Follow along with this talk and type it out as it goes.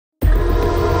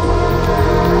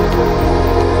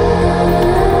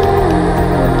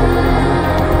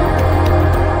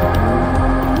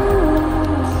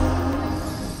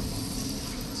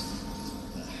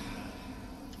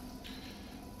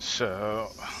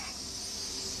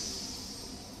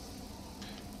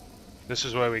This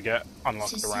is where we get unlock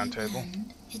the round table.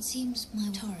 Land, it seems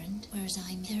my torrent, whereas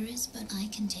there is, but I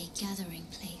can take gathering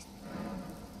place.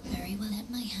 Very well at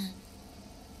my hand.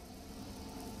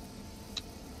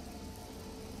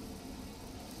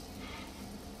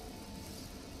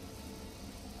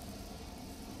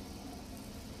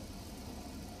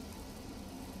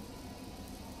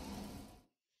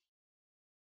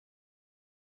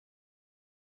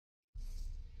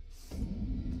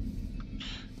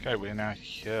 Okay, we're now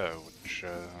here, which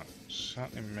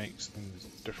certainly makes things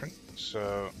different.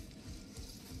 So,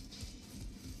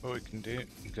 what we can do,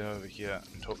 go over here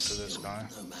and talk to this guy.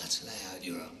 No matter how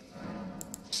you're up.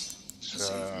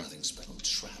 So, nothing special,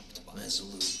 trapped by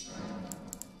Resolute.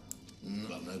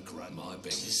 No great my big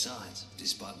besides,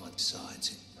 despite my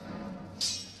decides.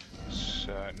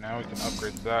 So now we can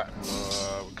upgrade that.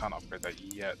 We can't upgrade that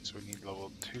yet, so we need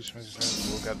level 2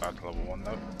 smiths. We'll get that to level 1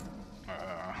 though.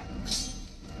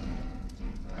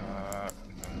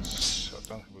 So I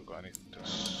don't think we've got anything to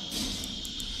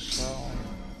sell.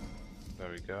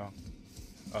 There we go.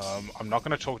 I'm not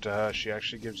going to talk to her. She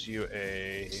actually gives you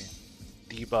a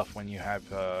debuff when you have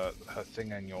her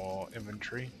thing in your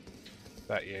inventory.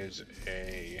 That is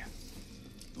a...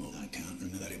 Oh, I can't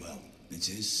remember very well. It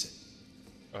is...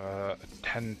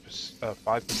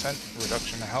 5%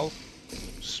 reduction in health.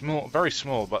 Small, very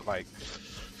small, but like...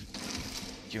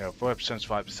 You know, 5% is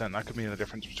 5%. That could mean the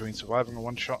difference between surviving a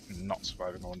one-shot and not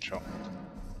surviving a one-shot.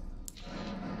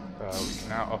 We can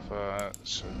now offer...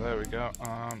 So there we go.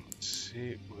 Let's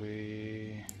see.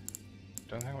 We...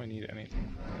 Don't think we need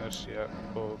anything from this yet.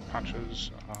 Or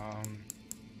patches.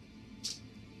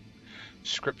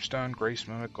 Scriptstone, Grace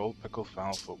Mimic, Gold Pickle,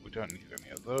 Foulfoot. We don't need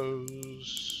any of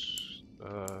those.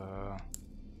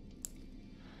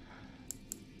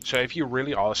 So if you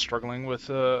really are struggling with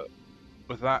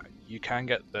that, you can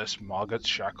get this Margot's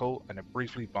Shackle, and it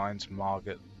briefly binds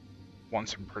Margot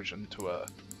once imprisoned to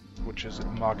Earth, which is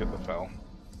Margot the Fell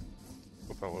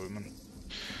woman.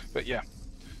 But yeah,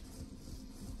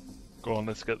 go on,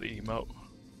 let's get the emote.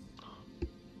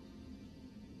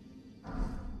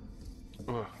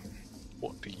 Ugh.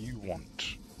 What do you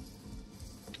want?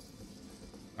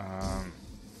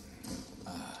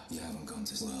 You haven't gone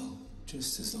to... Well,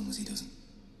 just as long as he doesn't.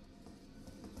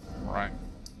 Right.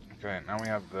 Okay, now we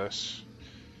have this.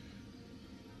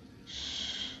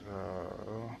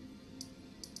 So...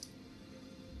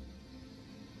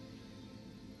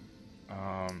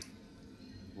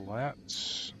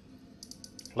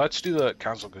 Let's do the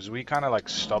castle, because we kind of like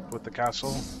stopped with the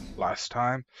castle last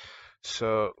time.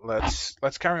 So let's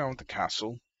carry on with the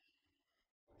castle.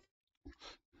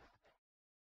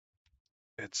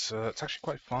 It's actually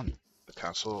quite fun. The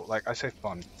castle, like I say,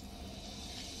 fun.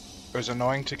 It was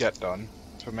annoying to get done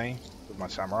for me with my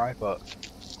samurai, but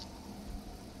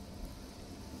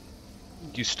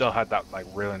you still had that like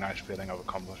really nice feeling of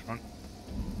accomplishment.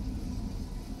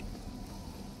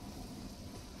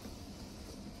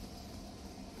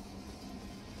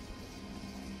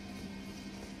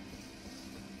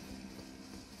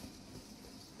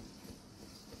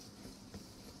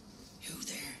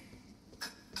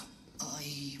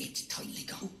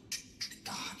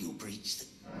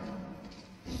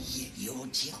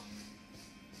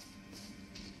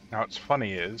 Now what's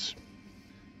funny is,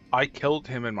 I killed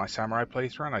him in my samurai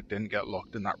playthrough and I didn't get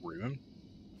locked in that room.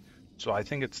 So I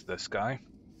think it's this guy.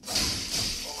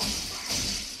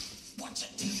 What's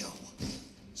it to you?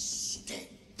 Step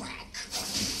back.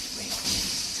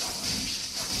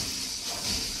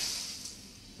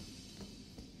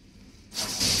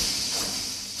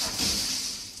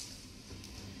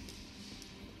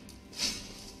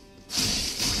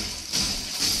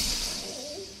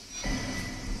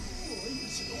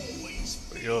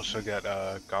 You also get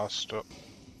gassed up.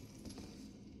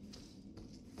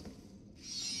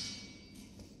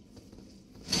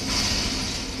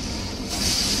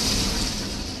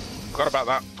 Forgot about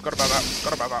that. Forgot about that.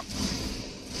 Forgot about that.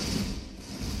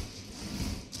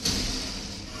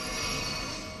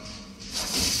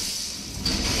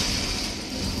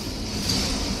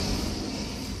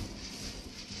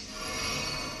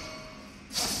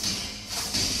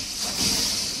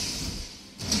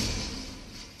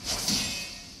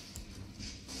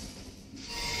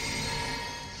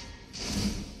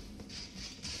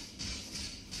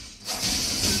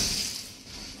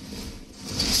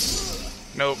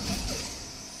 Nope.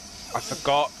 I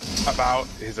forgot about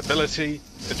his ability.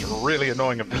 It's a really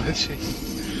annoying ability.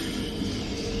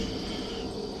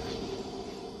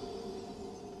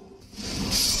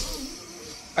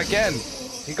 Again,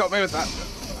 he got me with that.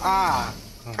 Ah.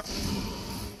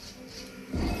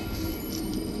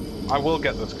 I will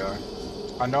get this guy.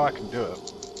 I know I can do it.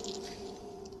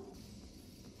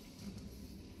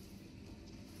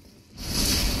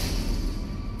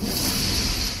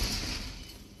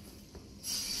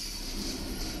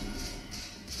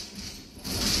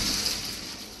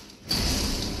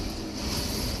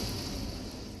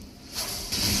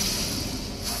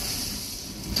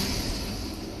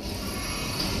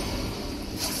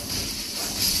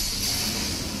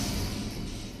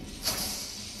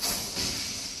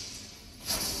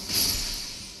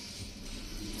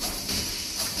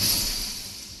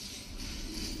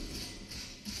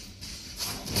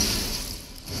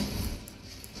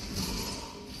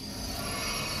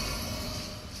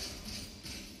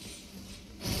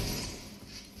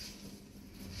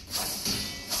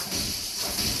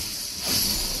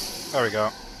 There we go.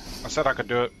 I said I could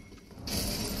do it.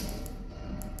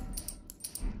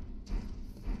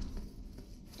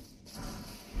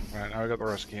 Right, now we got the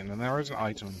recipe, and then there is an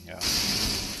item here.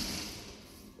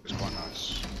 It's quite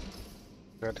nice.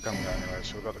 We had to come down anyway,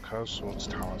 so we've got the Cursed Swords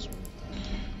Talisman,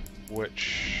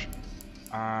 which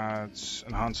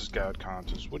enhances guard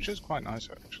counters, which is quite nice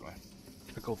actually.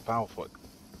 Typical Foulfoot.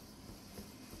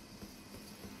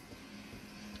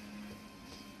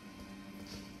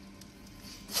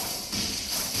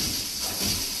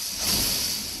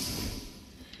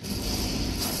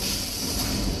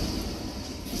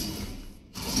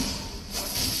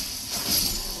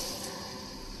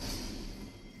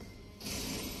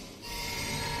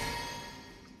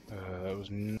 That was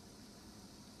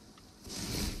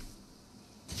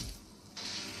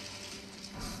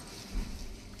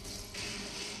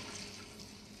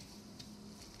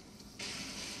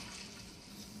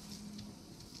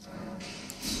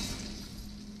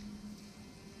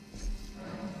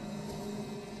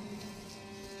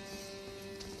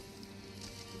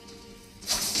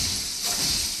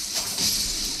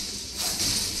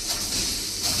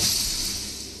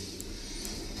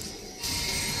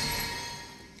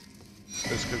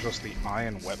This gives us the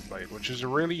Iron Whetblade, which is a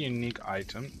really unique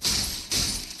item.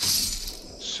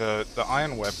 So the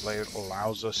Iron Whetblade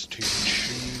allows us to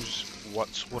choose what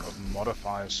sort of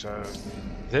modifier. So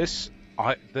this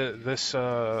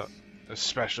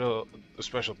special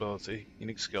ability,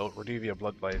 unique skill, Redivia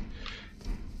Bloodblade,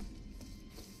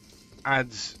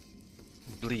 adds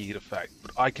bleed effect,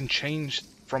 but I can change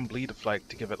from bleed effect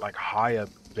to give it like higher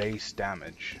base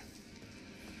damage.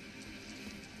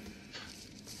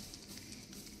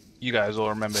 You guys all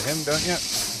remember him, don't you?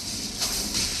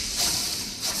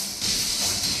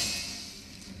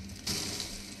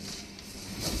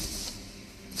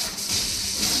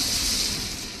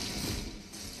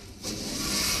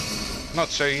 Not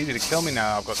so easy to kill me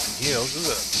now I've got some heals, is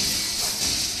it?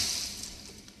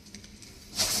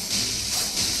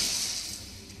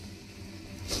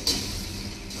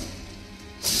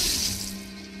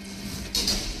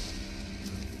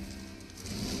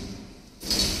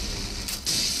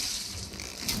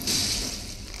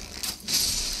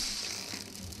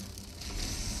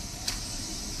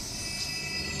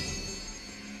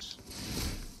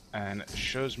 And it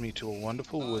shows me to a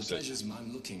wonderful wizard. Pleasure's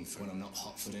I'm looking for when I'm not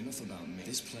hot-foot enough about me.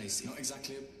 This place, not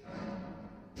exactly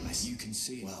as you can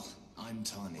see. Well, I'm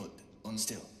Tani, but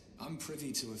still, I'm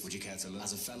privy to a... Would you care to learn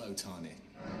as a fellow Tani?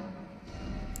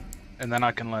 And then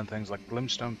I can learn things like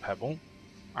Glimstone Pebble,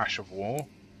 Ash of War,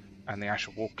 and the Ash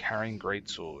of War Carrying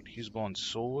Greatsword. Usable on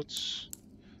swords.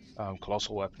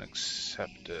 Colossal Weapon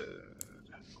accepted.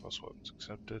 Colossal Weapons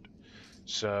accepted.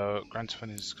 So, grants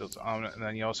affinity skills to armor, and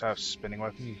then you also have Spinning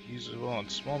Weapon, usable on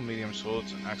small and medium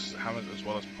swords and axes and hammers, as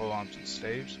well as pole arms and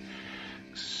staves.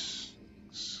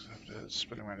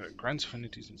 Spinning Weapon grants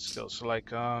affinities and skills. So,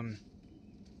 like,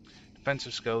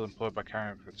 defensive skills employed by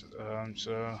carrying.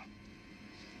 So,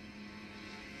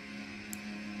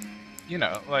 you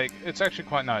know, like, it's actually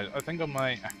quite nice. I think I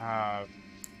might have.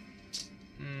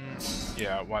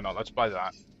 Yeah, why not? Let's buy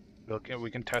that.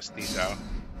 We can test these out.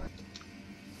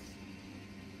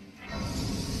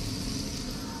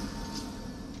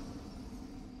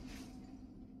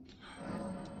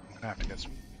 I have to get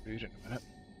some food in a minute.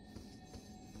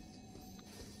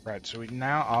 Right, so we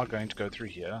now are going to go through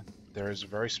here. There is a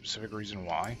very specific reason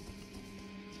why.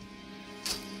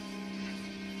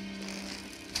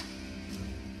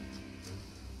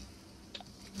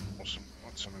 Awesome.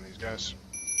 Want some of these guys.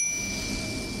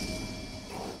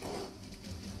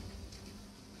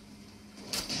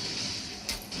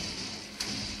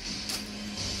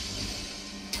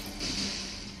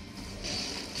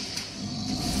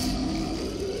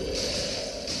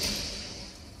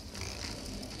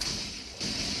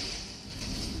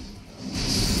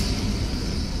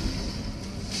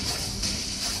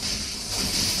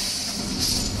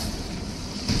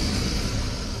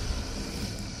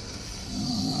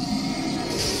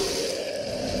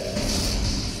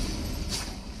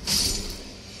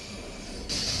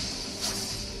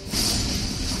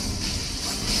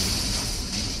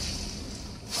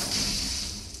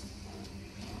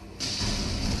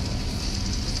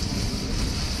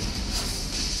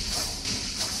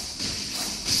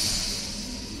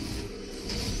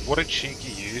 What a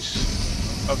cheeky use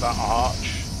of that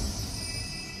arch.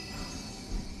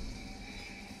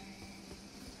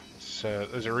 So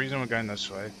there's a reason we're going this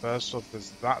way. First off, there's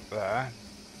that there,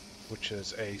 which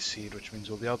is a seed, which means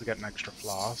we'll be able to get an extra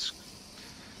flask.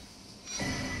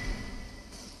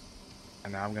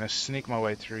 And now I'm going to sneak my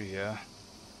way through here.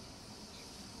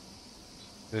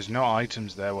 There's no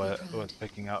items there worth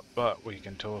picking up, but we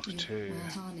can talk to... Well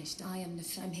tarnished, I am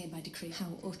I'm here by decree. How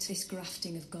utter this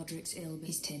grafting of Godric's ill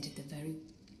is tainted the very...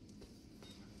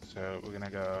 So we're gonna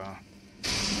go...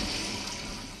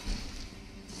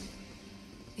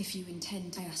 If you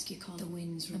intend, I ask you call the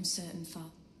winds from certain far.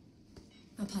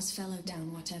 I'll pass fellow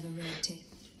down whatever road to.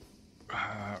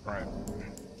 Right.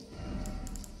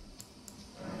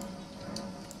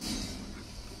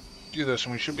 Do this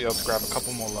and we should be able to grab a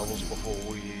couple more levels before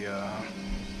we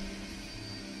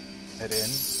head in,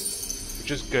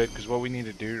 which is good because what we need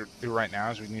to do right now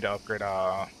is we need to upgrade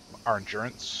our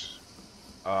endurance.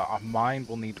 Our mind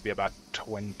will need to be about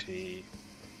 20,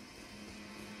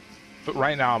 but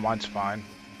right now our mind's fine.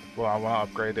 What I want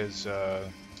to upgrade is a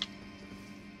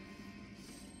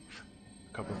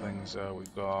couple of things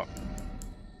we've got.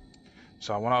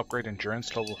 So I want to upgrade endurance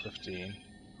to level 15.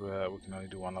 We can only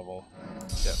do one level.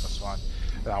 Yeah, that's fine.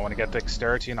 Then I want to get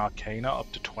dexterity and arcana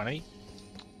up to 20.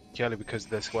 Purely because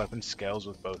this weapon scales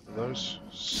with both of those.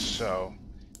 So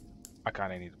I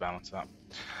kind of need to balance that.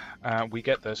 We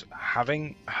get this.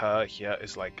 Having her here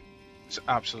is like, it's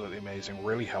absolutely amazing.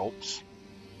 Really helps.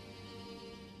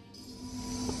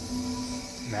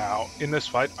 Now, in this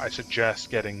fight, I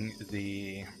suggest getting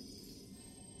the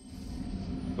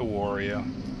warrior.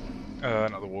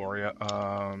 Not the warrior.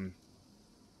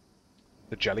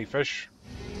 The jellyfish,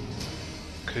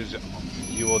 because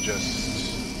you will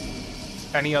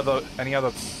just any other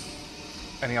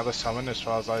summon, as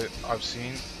far as I've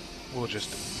seen, will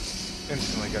just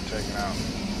instantly get taken out.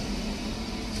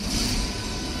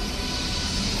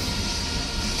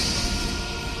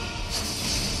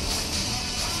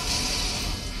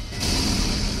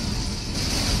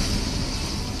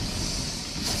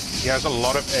 He has a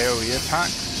lot of AoE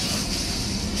attacks.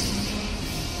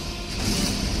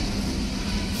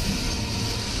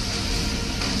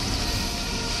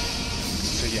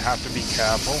 You have to be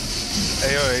careful.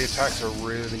 AoE attacks are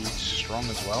really strong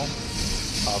as well.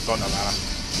 Oh, I've got no mana.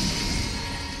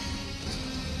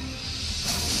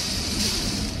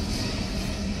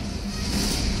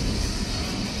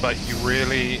 But you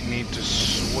really need to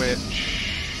switch.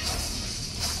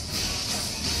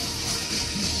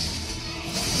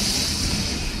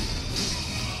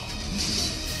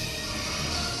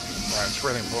 Right, it's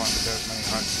really important to do as many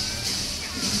hacks.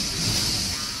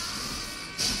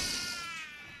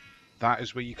 That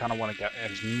is where you kind of want to get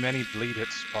as many bleed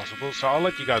hits as possible. So I'll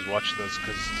let you guys watch this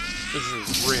because this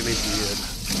is really weird.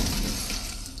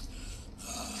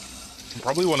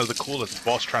 Probably one of the coolest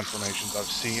boss transformations I've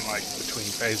seen, like between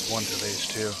phase 1 to phase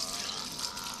 2.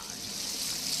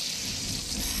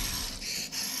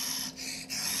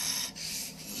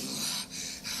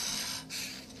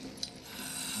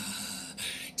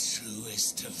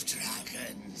 Truest of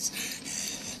dragons.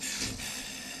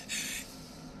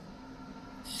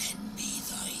 Lend me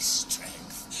thy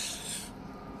strength.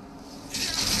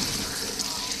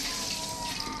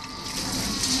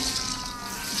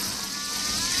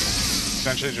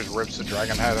 Essentially just rips the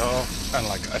dragon head off and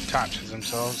like attaches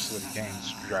himself so that he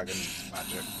gains dragon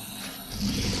magic.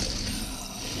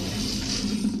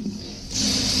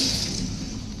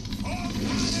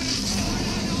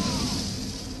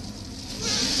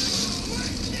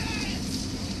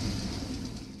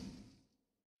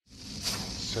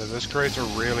 So this creates a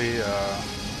really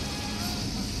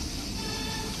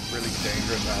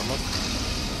dangerous outlook.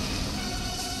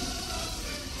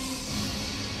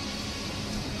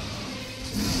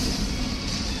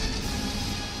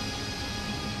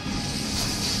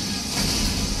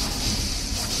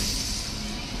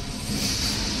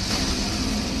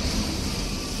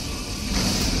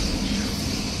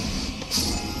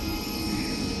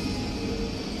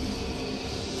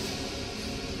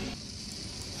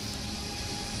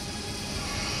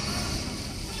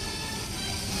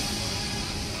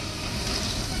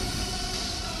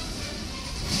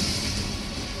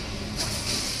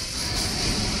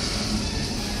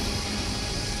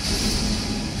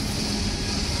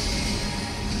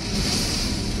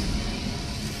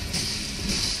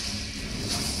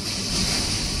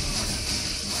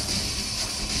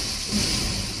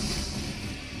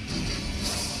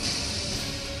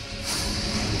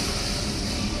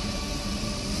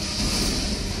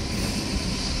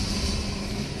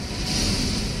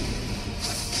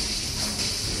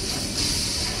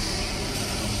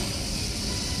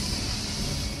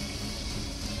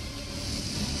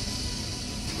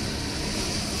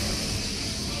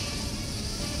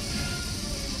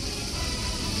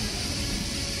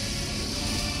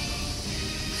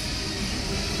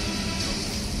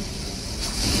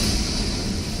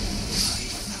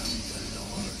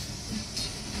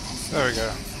 There we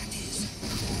go.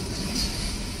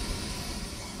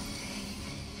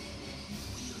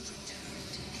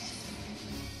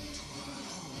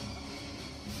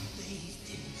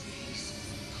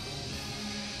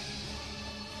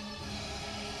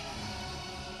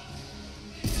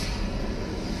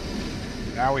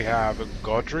 now we have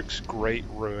Godric's Great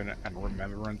Ruin and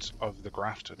Remembrance of the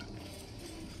Grafted.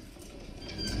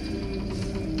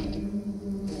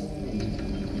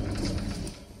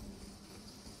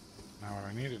 Now what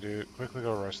I need to do, quickly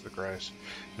go rest the grace.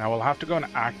 Now we'll have to go and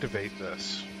activate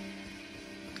this.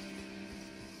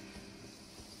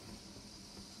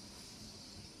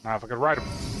 Now if I could write a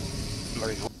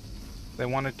bloody... They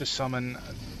wanted to summon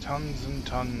tons and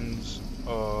tons,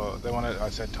 I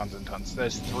said tons and tons,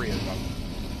 there's 3 of them.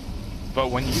 But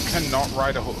when you cannot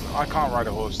ride a horse, I can't ride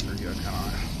a horse through here, can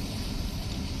I?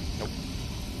 Nope.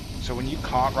 So when you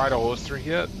can't ride a horse through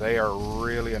here, they are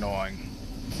really annoying.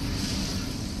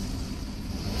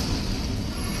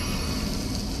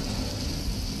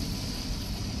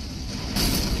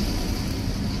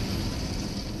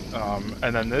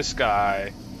 And then this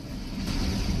guy,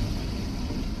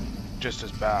 just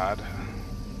as bad.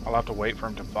 I'll have to wait for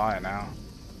him to fire now.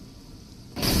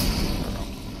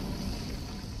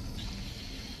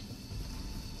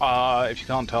 If you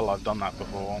can't tell, I've done that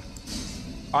before.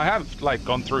 I have, like,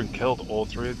 gone through and killed all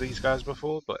 3 of these guys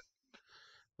before, but,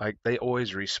 like, they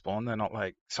always respawn. They're not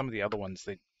like some of the other ones,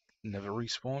 they never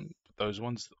respawn. But those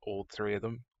ones, all 3 of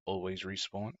them, always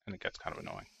respawn, and it gets kind of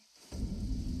annoying.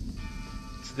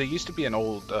 So there used to be an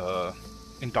old,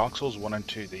 in Dark Souls 1 and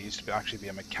 2, there used to actually be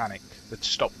a mechanic that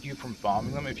stopped you from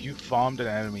farming them. If you farmed an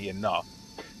enemy enough,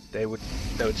 they would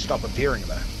stop appearing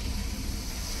there.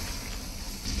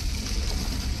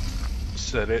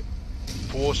 So that it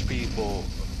forced people,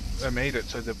 it made it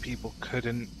so that people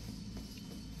couldn't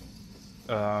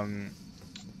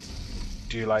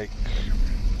do like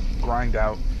grind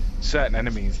out certain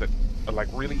enemies that are like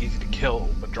really easy to kill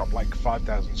but drop like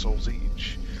 5,000 souls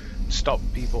each. Stop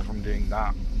people from doing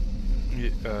that.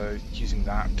 Using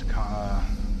that to kind of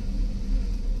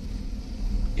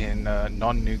in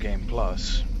non-new game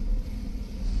plus.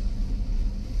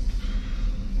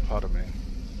 Pardon me.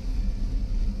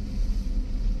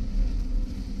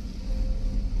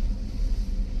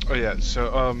 Oh yeah,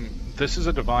 so this is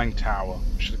a divine tower.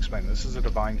 I should explain. This is a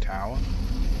divine tower.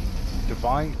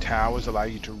 Divine towers allow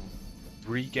you to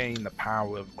regain the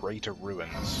power of greater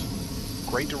ruins.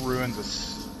 Greater ruins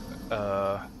is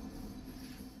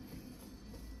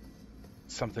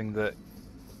something that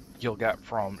you'll get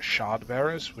from shard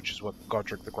bearers, which is what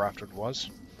Godric the Grafted was.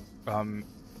 And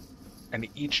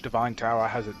each divine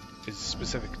tower is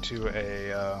specific to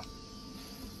a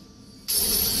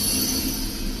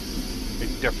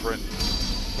different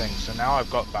thing. So now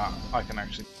I've got that, I can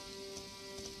actually...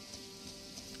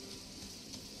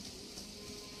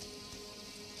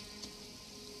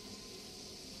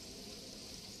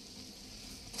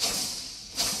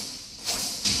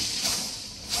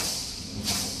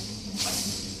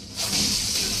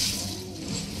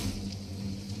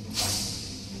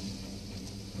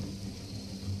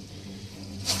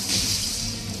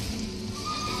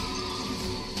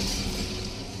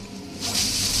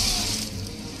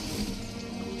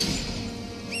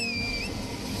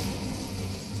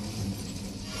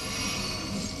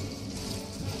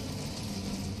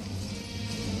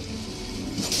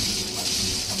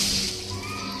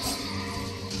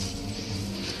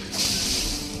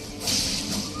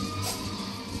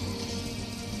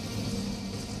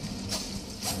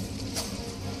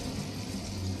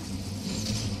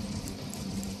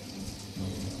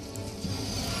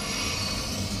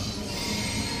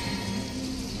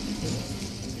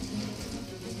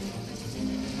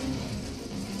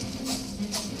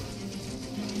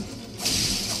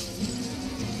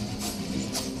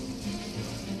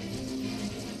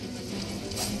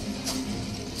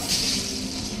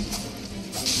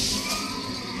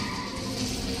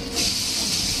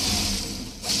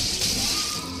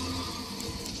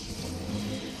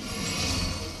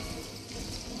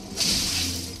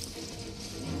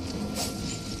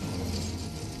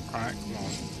 Alright, come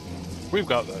on. We've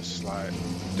got this, like,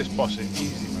 this boss is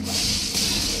easy, man.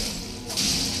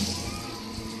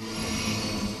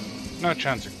 No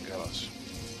chance it can kill us.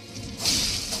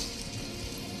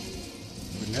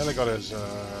 We nearly got his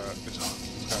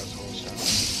guy's horse down.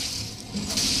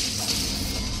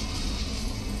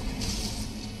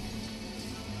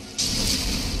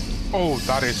 Oh,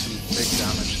 that is some big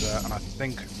damage there, and I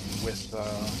think with,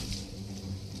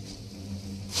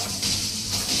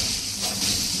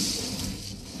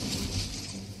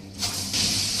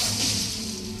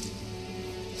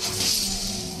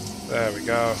 there we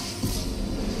go.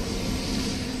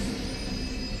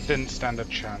 Didn't stand a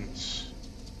chance.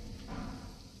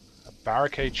 A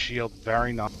barricade shield,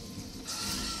 very nice.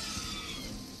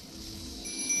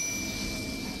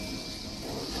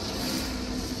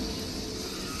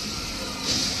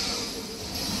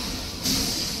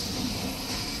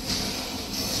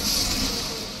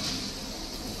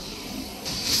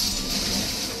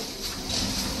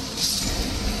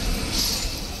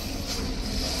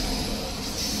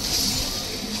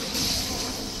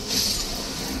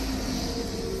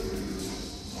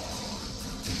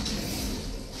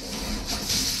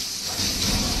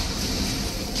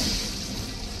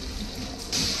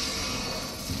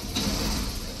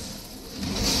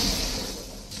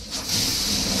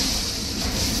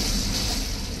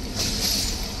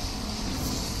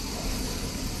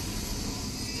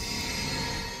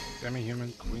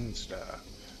 Demi-human queen staff.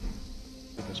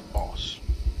 With this boss.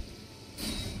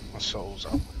 My soul's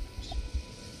up.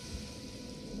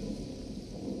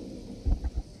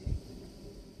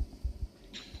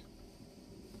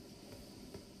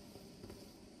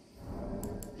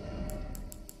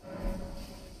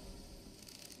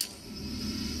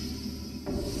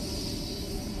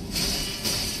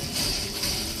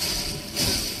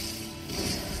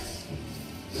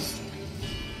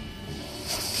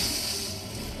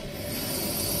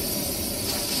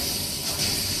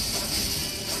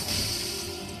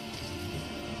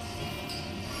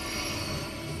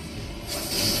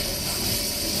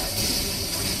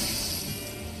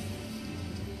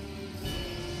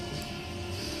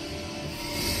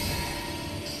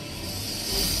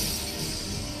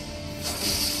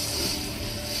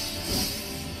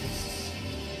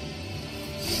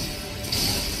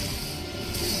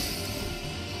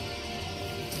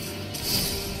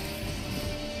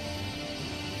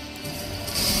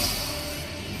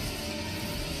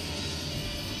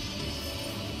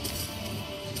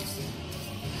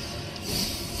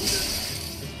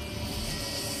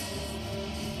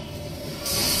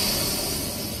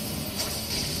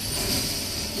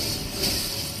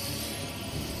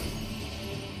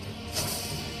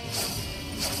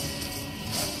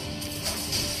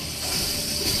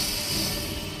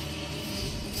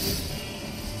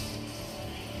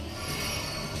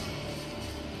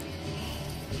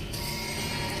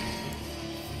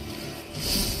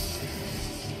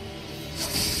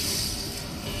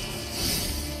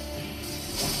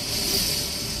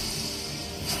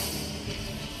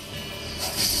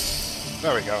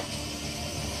 There we go.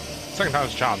 Second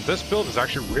time's a charm. This build is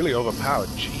actually really overpowered.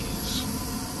 Jeez.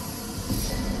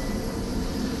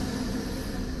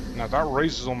 Now that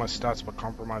raises all my stats but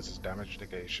compromises damage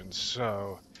negation.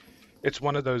 So it's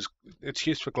one of those. It's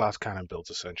used for glass cannon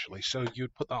builds essentially. So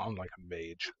you'd put that on like a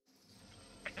mage.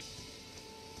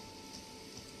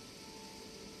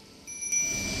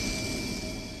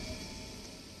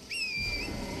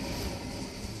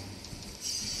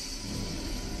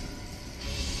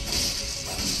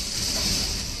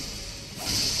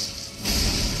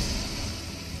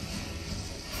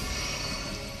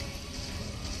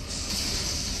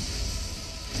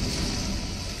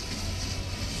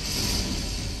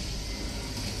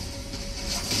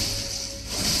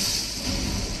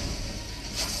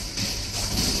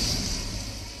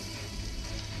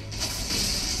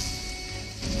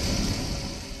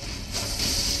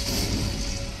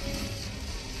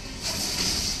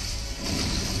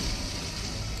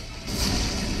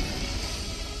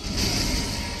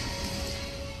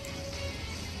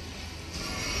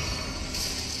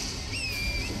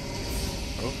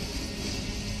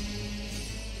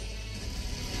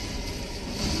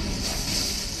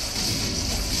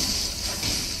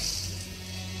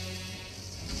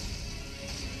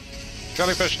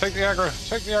 Jellyfish, take the aggro.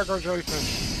 Take the aggro,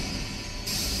 jellyfish.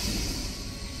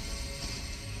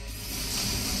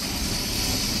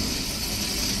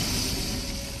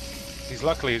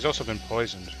 Luckily, he's also been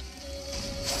poisoned.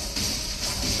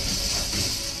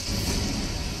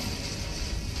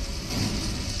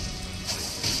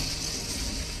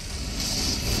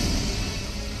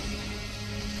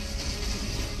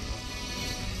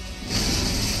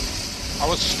 I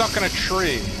was stuck in a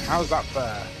tree. How's that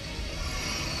fair?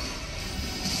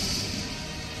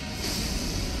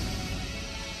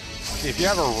 If you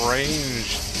have a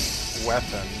ranged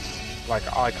weapon, like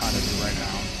I kind of do right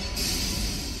now,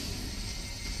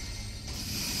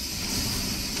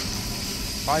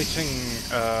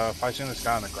 fighting this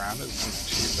guy on the ground isn't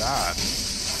too bad.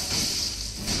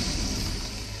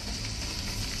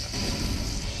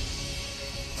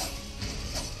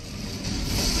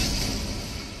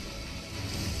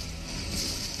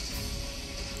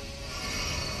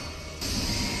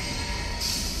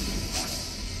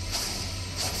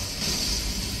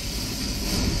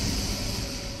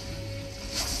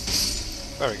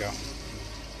 There we go.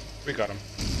 We got him.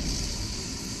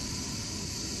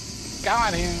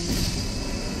 Got him!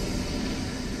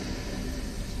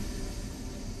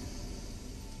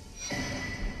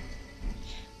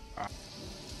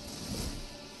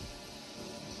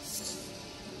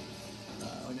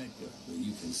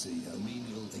 You can see how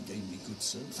menial they gave me good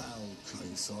service. Foul,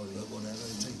 I'm sorry, but whatever,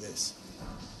 take this.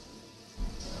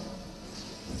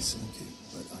 I sink it,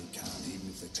 but I can't, even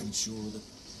if they're too sure of it.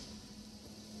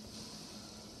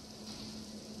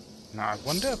 Now, I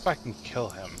wonder if I can kill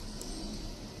him.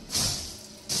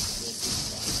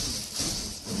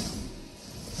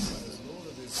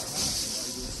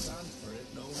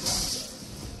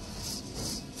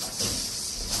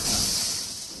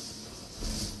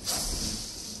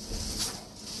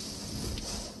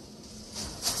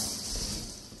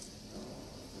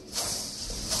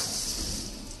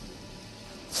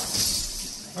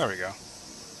 There we go.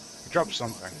 We dropped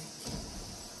something.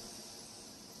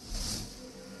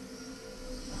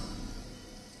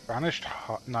 Banished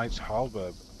Knight's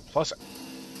Halberd. Plus...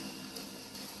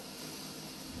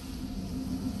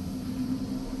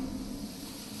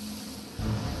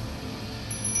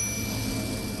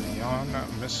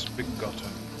 Young Misbegotten.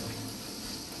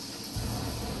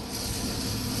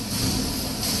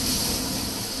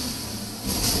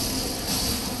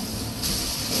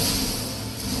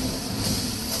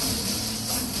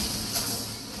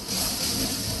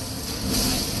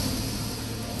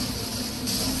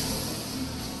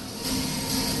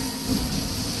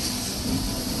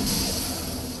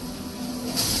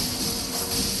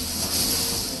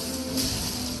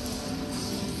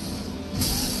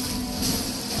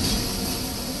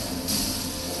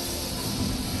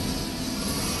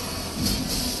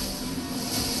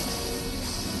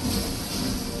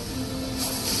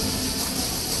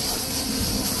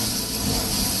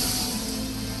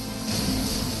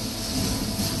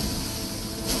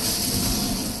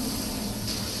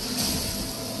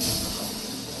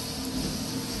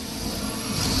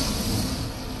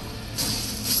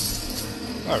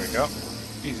 There we go.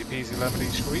 Easy peasy lemony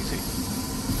squeezy.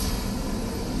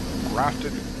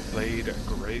 Grafted blade,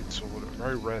 great sword,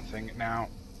 very rare thing. Now,